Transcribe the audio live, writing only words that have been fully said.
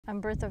I'm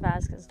Bertha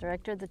Vasquez,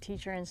 Director of the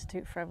Teacher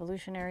Institute for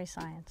Evolutionary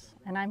Science,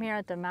 and I'm here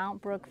at the Mount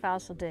Brook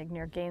Fossil Dig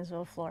near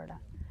Gainesville, Florida.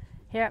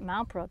 Here at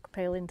Mount Brook,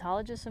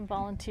 paleontologists and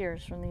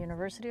volunteers from the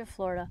University of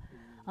Florida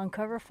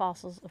uncover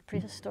fossils of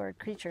prehistoric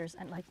creatures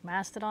like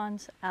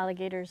mastodons,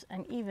 alligators,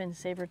 and even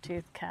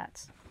saber-toothed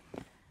cats.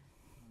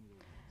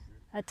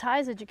 At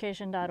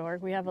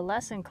TIESeducation.org, we have a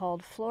lesson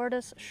called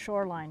Florida's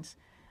Shorelines,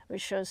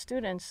 which shows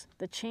students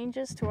the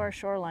changes to our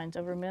shorelines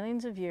over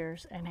millions of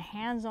years and a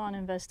hands-on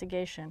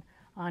investigation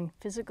on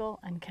physical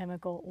and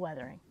chemical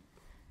weathering.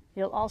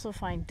 You'll also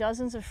find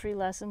dozens of free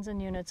lessons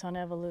and units on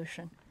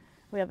evolution.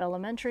 We have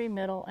elementary,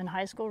 middle, and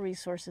high school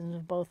resources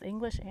in both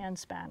English and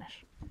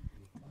Spanish.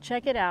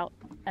 Check it out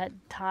at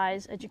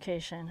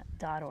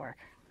TIESeducation.org.